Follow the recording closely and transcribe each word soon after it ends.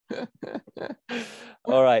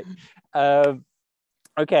All right.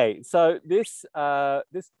 Okay, so this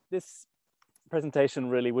presentation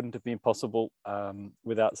really wouldn't have been possible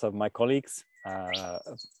without some of my colleagues,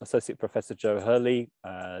 Associate Professor Joe Hurley,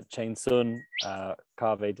 Chain Sun,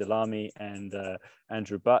 Kaveh Delami, and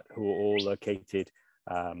Andrew Butt, who are all located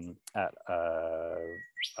at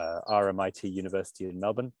RMIT University in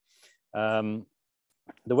Melbourne.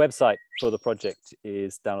 The website for the project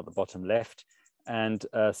is down at the bottom left, and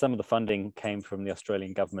some of the funding came from the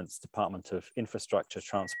Australian government's Department of Infrastructure,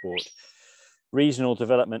 Transport, Regional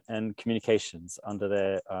Development and Communications under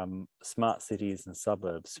their Smart Cities and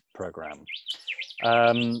Suburbs program.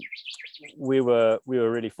 We were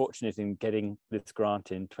really fortunate in getting this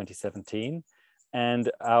grant in 2017,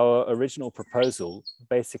 and our original proposal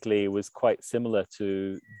basically was quite similar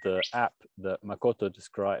to the app that Makoto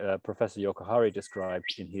described, Professor Yokohari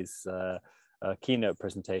described in his keynote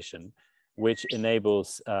presentation, which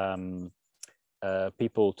enables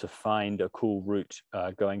people to find a cool route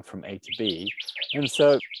going from A to B. And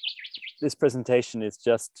so this presentation is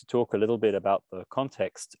just to talk a little bit about the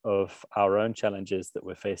context of our own challenges that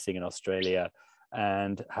we're facing in Australia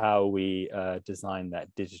and how we design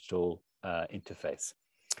that digital interface.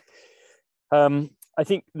 I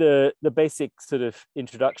think the basic sort of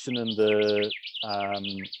introduction and the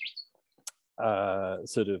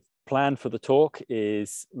sort of plan for the talk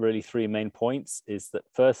is really three main points. Is that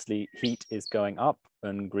firstly, heat is going up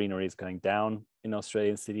and greenery is going down in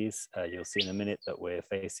Australian cities. You'll see in a minute that we're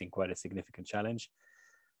facing quite a significant challenge.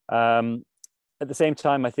 At the same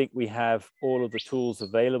time, I think we have all of the tools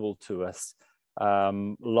available to us,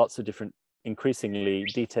 lots of different increasingly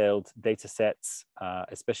detailed data sets,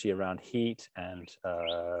 especially around heat and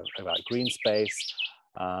about green space.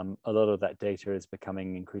 A lot of that data is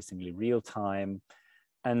becoming increasingly real time.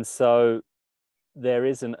 And so there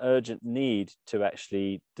is an urgent need to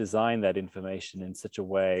actually design that information in such a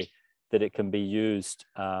way that it can be used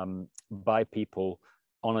by people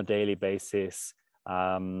on a daily basis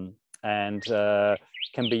and can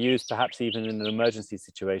be used perhaps even in an emergency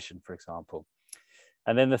situation, for example.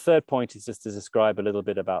 And then the third point is just to describe a little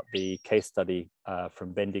bit about the case study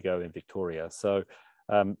from Bendigo in Victoria. So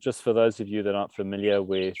just for those of you that aren't familiar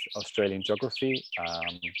with Australian geography,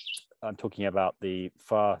 I'm talking about the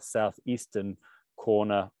far southeastern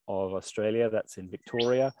corner of Australia, that's in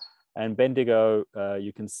Victoria. And Bendigo,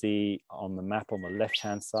 you can see on the map on the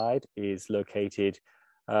left-hand side, is located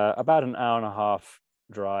about an hour and a half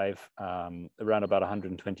drive, around about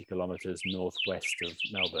 120 kilometers northwest of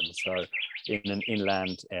Melbourne, so in an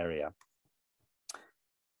inland area.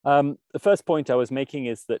 The first point I was making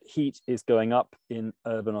is that heat is going up in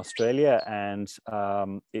urban Australia, and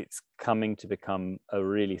it's coming to become a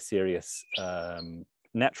really serious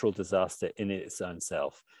natural disaster in its own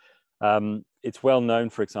self. It's well known,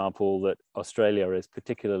 for example, that Australia is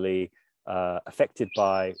particularly affected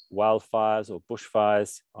by wildfires or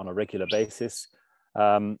bushfires on a regular basis.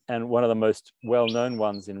 And one of the most well-known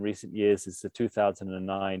ones in recent years is the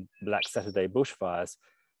 2009 Black Saturday bushfires,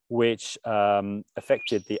 which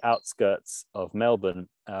affected the outskirts of Melbourne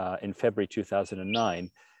in February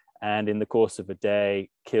 2009, and in the course of a day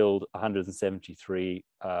killed 173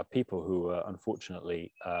 people who were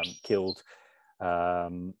unfortunately killed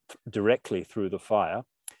directly through the fire.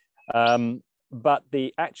 But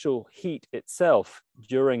the actual heat itself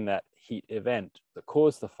during that heat event that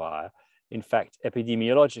caused the fire, in fact,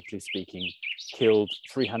 epidemiologically speaking, killed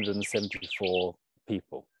 374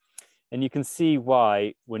 people. And you can see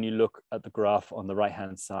why when you look at the graph on the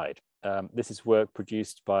right-hand side. This is work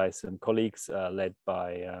produced by some colleagues led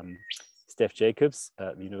by Steph Jacobs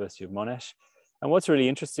at the University of Monash. And what's really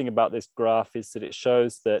interesting about this graph is that it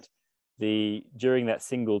shows that during that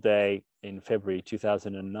single day in February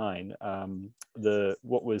 2009,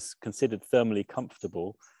 what was considered thermally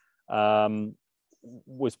comfortable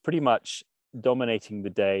was pretty much dominating the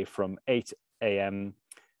day from 8 a.m.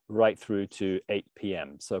 right through to 8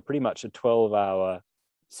 p.m. So pretty much a 12-hour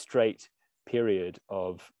straight period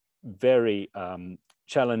of very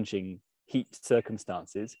challenging heat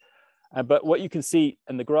circumstances. But what you can see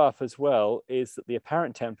in the graph as well is that the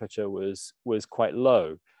apparent temperature was quite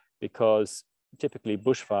low, because typically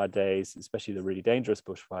bushfire days, especially the really dangerous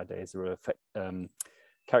bushfire days, are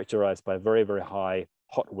characterized by very, very high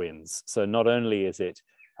hot winds. So not only is it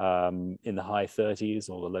in the high 30s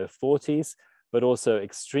or the low 40s, but also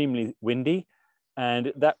extremely windy.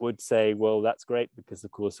 And that would say, well, that's great because,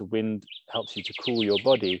 of course, the wind helps you to cool your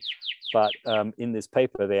body. But in this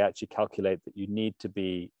paper, they actually calculate that you need to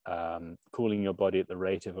be cooling your body at the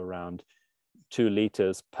rate of around 2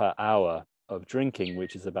 liters per hour of drinking,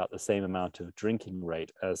 which is about the same amount of drinking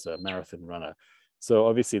rate as a marathon runner. So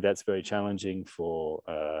obviously that's very challenging for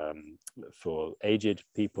aged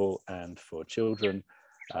people and for children,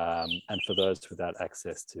 and for those without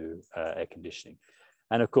access to air conditioning.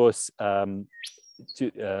 And of course,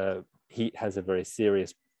 heat has a very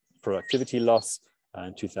serious productivity loss.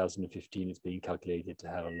 In 2015, it's being calculated to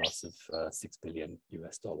have a loss of $6 billion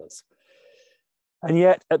US. And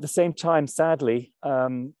yet, at the same time, sadly,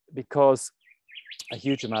 because a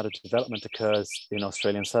huge amount of development occurs in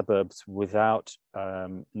Australian suburbs without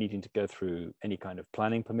needing to go through any kind of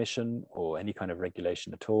planning permission or any kind of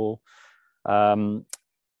regulation at all,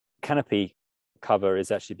 canopy cover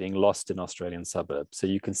is actually being lost in Australian suburbs. So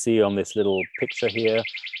you can see on this little picture here,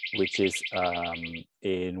 which is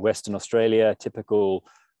in Western Australia, typical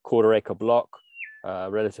quarter-acre block,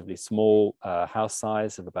 relatively small house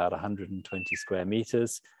size of about 120 square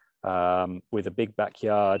meters, with a big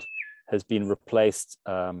backyard, has been replaced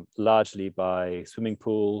largely by swimming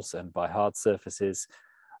pools and by hard surfaces.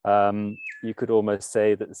 You could almost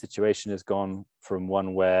say that the situation has gone from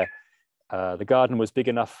one where the garden was big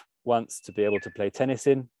enough once to be able to play tennis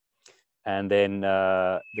in, and then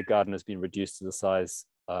the garden has been reduced to the size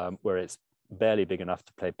where it's barely big enough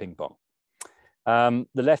to play ping pong.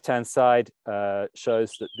 The left-hand side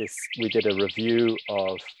shows that we did a review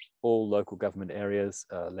of all local government areas,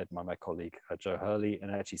 led by my colleague Joe Hurley,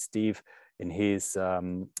 and actually Steve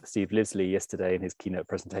Lisley yesterday in his keynote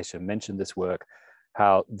presentation mentioned this work,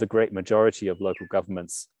 how the great majority of local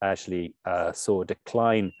governments actually saw a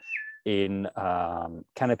decline in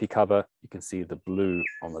canopy cover. You can see the blue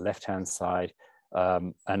on the left-hand side,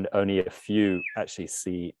 and only a few actually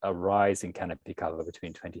see a rise in canopy cover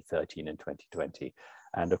between 2013 and 2020.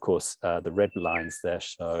 And of course, the red lines there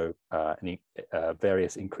show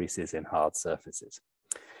various increases in hard surfaces.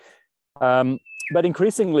 But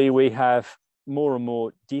increasingly, we have more and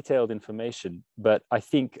more detailed information, but I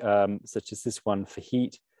think such as this one for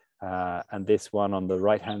heat, and this one on the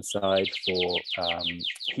right-hand side for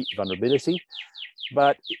heat vulnerability.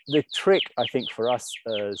 But the trick, I think, for us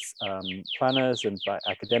as planners and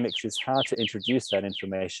academics is how to introduce that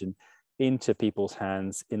information into people's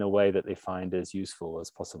hands in a way that they find as useful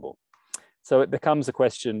as possible. So it becomes a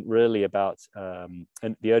question really about,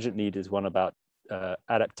 and the urgent need is one about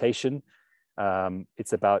adaptation.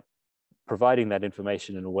 It's about providing that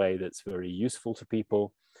information in a way that's very useful to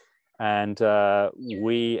people. And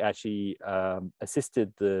we actually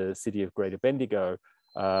assisted the city of Greater Bendigo,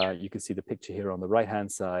 you can see the picture here on the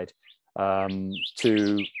right-hand side,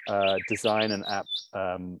 to design an app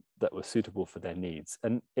that was suitable for their needs.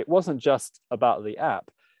 And it wasn't just about the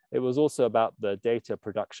app, it was also about the data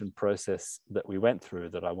production process that we went through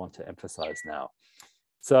that I want to emphasize now.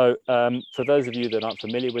 So for those of you that aren't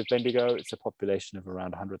familiar with Bendigo, it's a population of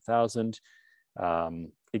around 100,000.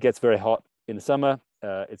 It gets very hot in the summer.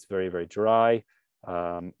 It's very, very dry.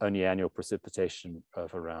 Only annual precipitation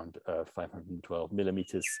of around 512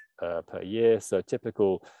 millimeters per year. So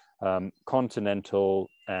typical continental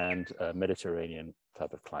and Mediterranean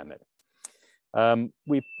type of climate.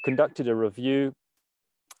 We conducted a review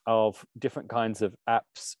of different kinds of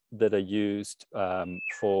apps that are used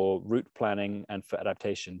for route planning and for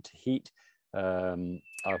adaptation to heat.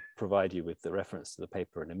 I'll provide you with the reference to the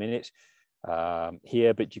paper in a minute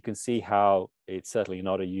here, but you can see how it's certainly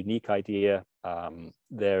not a unique idea.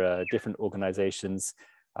 There are different organizations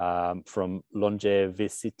from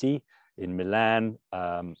Longevicity in Milan.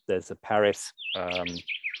 There's a Paris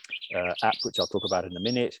app, which I'll talk about in a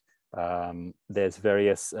minute. There's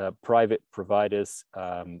various private providers,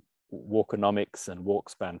 Walkonomics and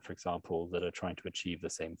Walkspan, for example, that are trying to achieve the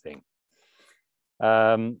same thing.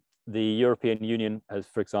 The European Union has,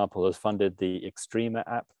 for example, has funded the Extrema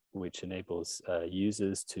app, which enables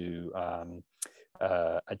users to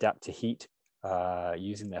adapt to heat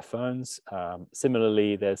using their phones.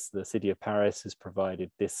 Similarly, there's the City of Paris has provided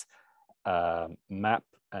this map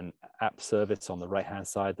and app service on the right-hand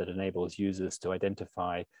side that enables users to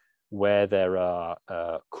identify where there are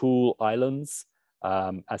cool islands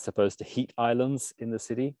as opposed to heat islands in the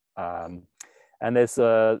city. And there's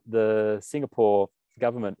the Singapore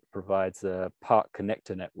government provides a Park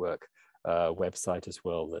Connector network website as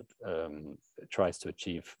well that tries to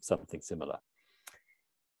achieve something similar.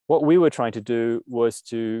 What we were trying to do was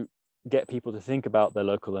to get people to think about their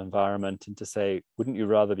local environment and to say, wouldn't you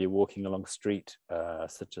rather be walking along a street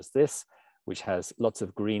such as this, which has lots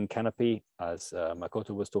of green canopy, as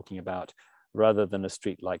Makoto was talking about, rather than a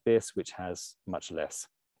street like this, which has much less.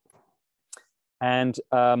 And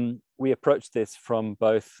we approached this from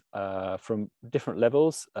both, from different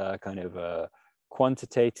levels, kind of a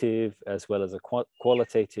quantitative as well as a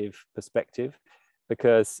qualitative perspective,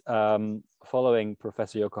 because following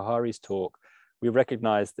Professor Yokohari's talk, we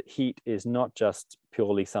recognize that heat is not just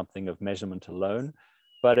purely something of measurement alone,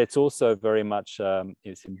 but it's also very much,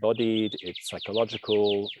 it's embodied, it's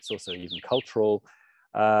psychological, it's also even cultural.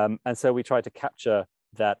 And so we try to capture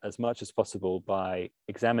that as much as possible by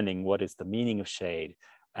examining what is the meaning of shade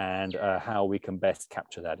and how we can best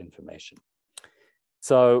capture that information.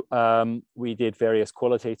 So we did various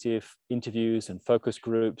qualitative interviews and focus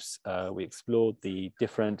groups. We explored the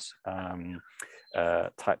different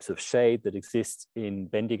types of shade that exist in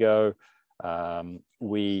Bendigo.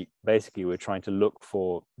 We basically were trying to look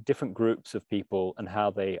for different groups of people and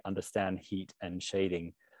how they understand heat and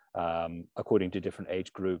shading according to different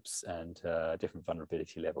age groups and different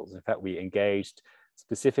vulnerability levels. In fact, we engaged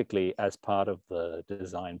specifically as part of the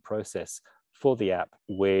design process for the app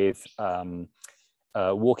with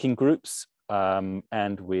walking groups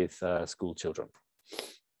and with school children.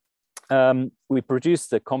 We produced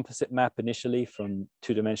the composite map initially from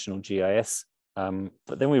two-dimensional GIS,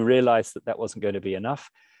 but then we realized that that wasn't going to be enough.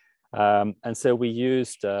 And so we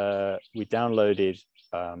downloaded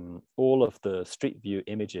all of the Street View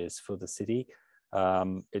images for the city.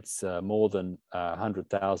 It's more than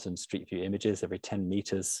 100,000 Street View images every 10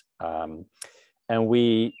 meters. And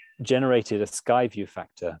we generated a sky view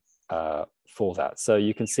factor for that. So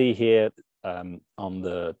you can see here on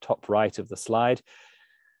the top right of the slide,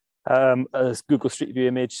 a Google Street View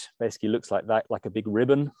image basically looks like that, like a big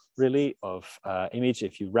ribbon, really, of image.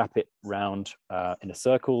 If you wrap it round in a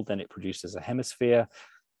circle, then it produces a hemisphere.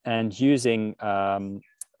 And using a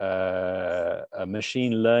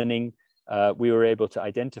machine learning, we were able to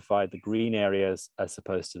identify the green areas as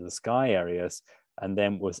opposed to the sky areas, and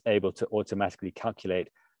then was able to automatically calculate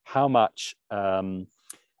how much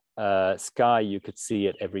sky you could see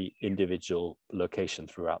at every individual location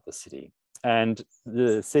throughout the city. And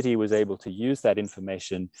the city was able to use that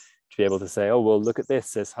information to be able to say, oh, well, look at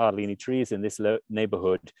this, there's hardly any trees in this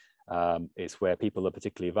neighborhood. It's where people are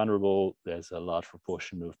particularly vulnerable. There's a large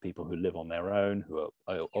proportion of people who live on their own, who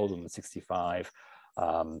are older than 65.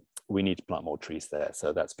 We need to plant more trees there.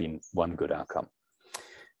 So that's been one good outcome.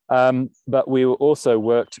 But we also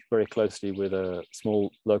worked very closely with a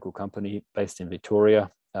small local company based in Victoria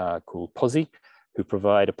called Posi, who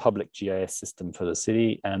provide a public GIS system for the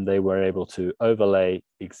city, and they were able to overlay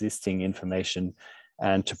existing information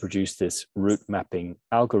and to produce this route mapping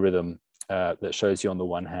algorithm that shows you on the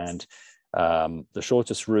one hand the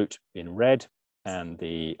shortest route in red and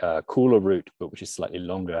the cooler route, but which is slightly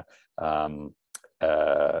longer in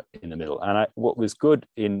the middle. And what was good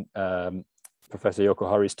in Professor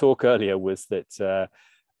Yokohari's talk earlier was that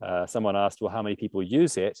someone asked, well, how many people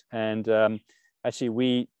use it? And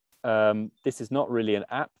actually this is not really an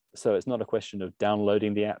app, so it's not a question of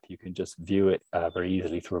downloading the app. You can just view it very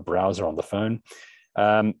easily through a browser on the phone.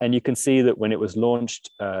 And you can see that when it was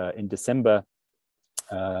launched in December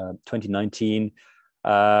 2019,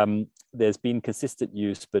 there's been consistent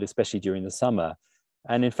use, but especially during the summer.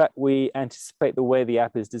 And in fact, we anticipate the way the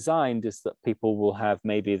app is designed is that people will have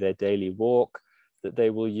maybe their daily walk that they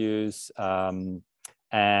will use,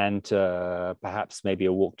 and perhaps maybe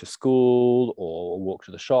a walk to school or a walk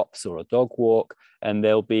to the shops or a dog walk. And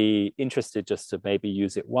they'll be interested just to maybe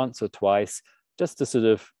use it once or twice, just to sort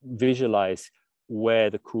of visualize where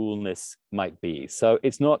the coolness might be. So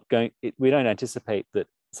it's not going, we don't anticipate that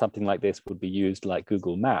something like this would be used like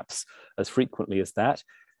Google Maps as frequently as that.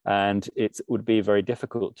 And it would be very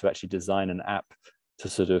difficult to actually design an app to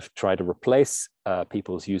sort of try to replace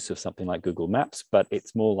people's use of something like Google Maps, but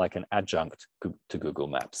it's more like an adjunct to Google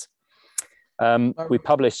Maps. We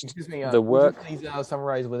published the work. Would you please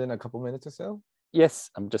summarize within a couple minutes or so? Yes,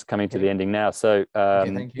 I'm just coming to the ending now. So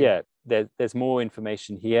yeah, there's more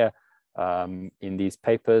information here in these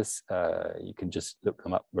papers. You can just look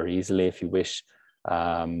them up very easily if you wish.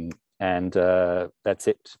 And that's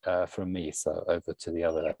it from me. So over to the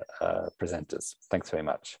other presenters. Thanks very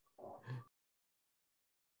much.